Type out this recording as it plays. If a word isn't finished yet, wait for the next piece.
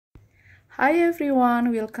Hi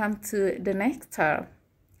everyone, welcome to the Nectar.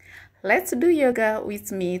 Let's do yoga with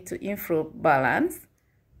me to improve balance,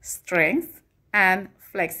 strength, and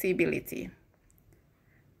flexibility.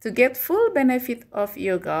 To get full benefit of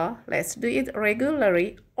yoga, let's do it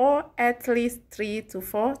regularly or at least 3 to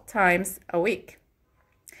 4 times a week.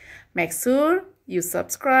 Make sure you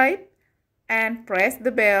subscribe and press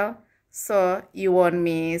the bell so you won't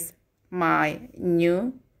miss my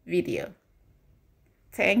new video.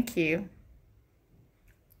 Thank you.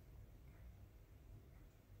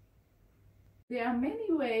 There are many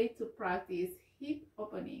ways to practice hip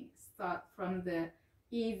opening. Start from the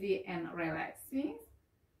easy and relaxing,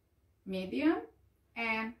 medium,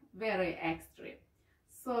 and very extreme.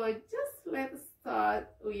 So just let's start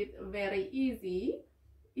with very easy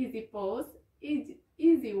pose,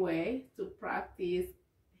 easy way to practice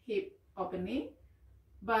hip opening,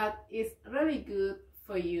 but it's really good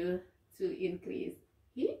for you to increase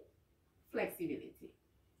hip flexibility.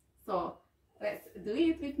 So let's do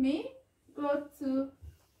it with me. Go to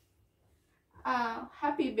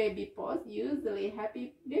happy baby pose. Usually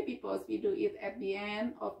happy baby pose we do it at the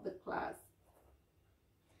end of the class,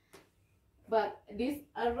 but these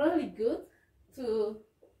are really good to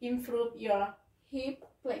improve your hip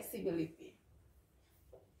flexibility.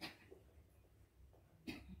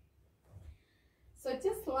 So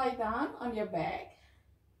just lie down on your back.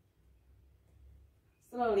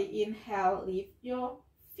 Slowly inhale, lift your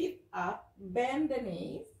feet up, bend the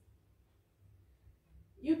knees.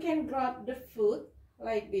 You can grab the foot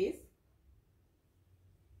like this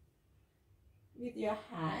with your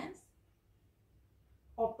hands.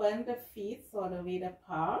 Open the feet so the width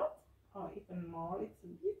apart, or even more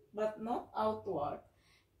little bit, but not outward.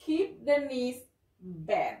 Keep the knees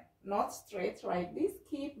bent, not straight like this.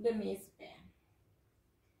 Keep the knees bent.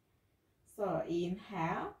 So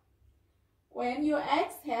inhale. When you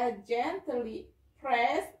exhale, gently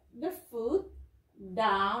press the foot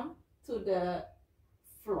down to the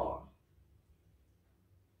floor.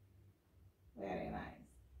 Very nice.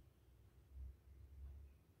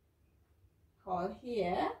 Hold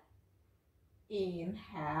here.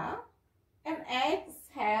 Inhale and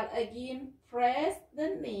exhale again. Press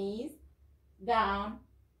the knees down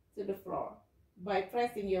to the floor by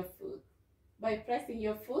pressing your foot. By pressing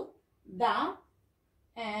your foot down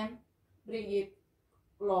and bring it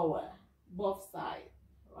lower, both sides,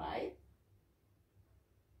 right?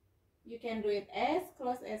 You can do it as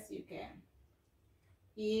close as you can.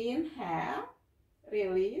 Inhale,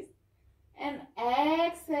 release, and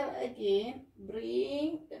exhale again.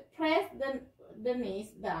 Press the knees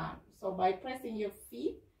down. So by pressing your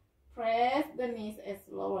feet, press the knees as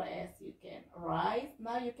lower as you can. Right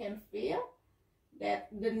now you can feel that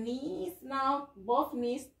the knees now, both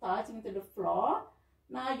knees touching to the floor.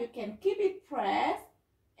 Now you can keep it pressed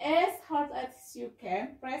as hard as you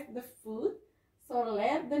can. Press the foot. So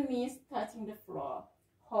let the knees touching the floor.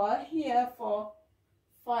 Hold here for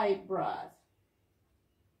 5 breaths.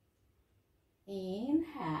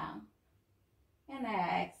 Inhale and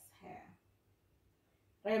exhale.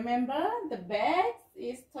 Remember, the back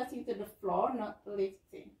is touching to the floor, not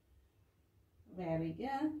lifting. Very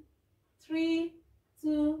good. 3,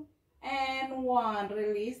 2, and 1.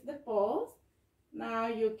 Release the pose. Now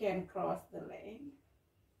you can cross the leg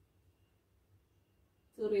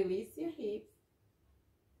to release your hips.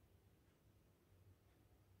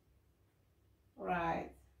 Right.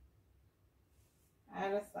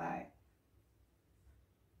 Other side.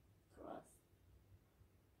 Cross.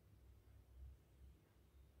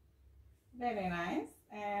 Very nice.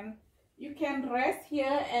 And you can rest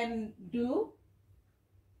here and do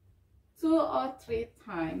 2 or 3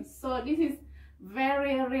 times. So this is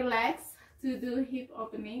very relaxed to do hip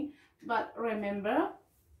opening. But remember,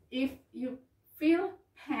 if you feel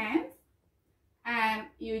pain and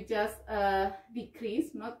you just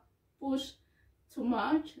decrease, not push too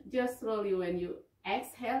much, just slowly when you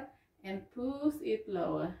exhale and push it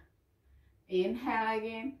lower. Inhale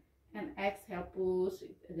again and exhale, push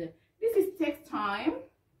it again. This takes time,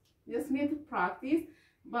 just need to practice,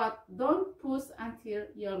 but don't push until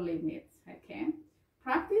your limits. Okay,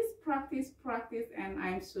 practice, practice, practice, and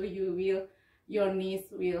I'm sure your knees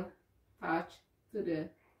will touch to the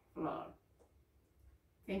floor.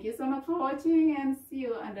 Thank you so much for watching, and see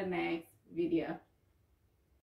you on the next video.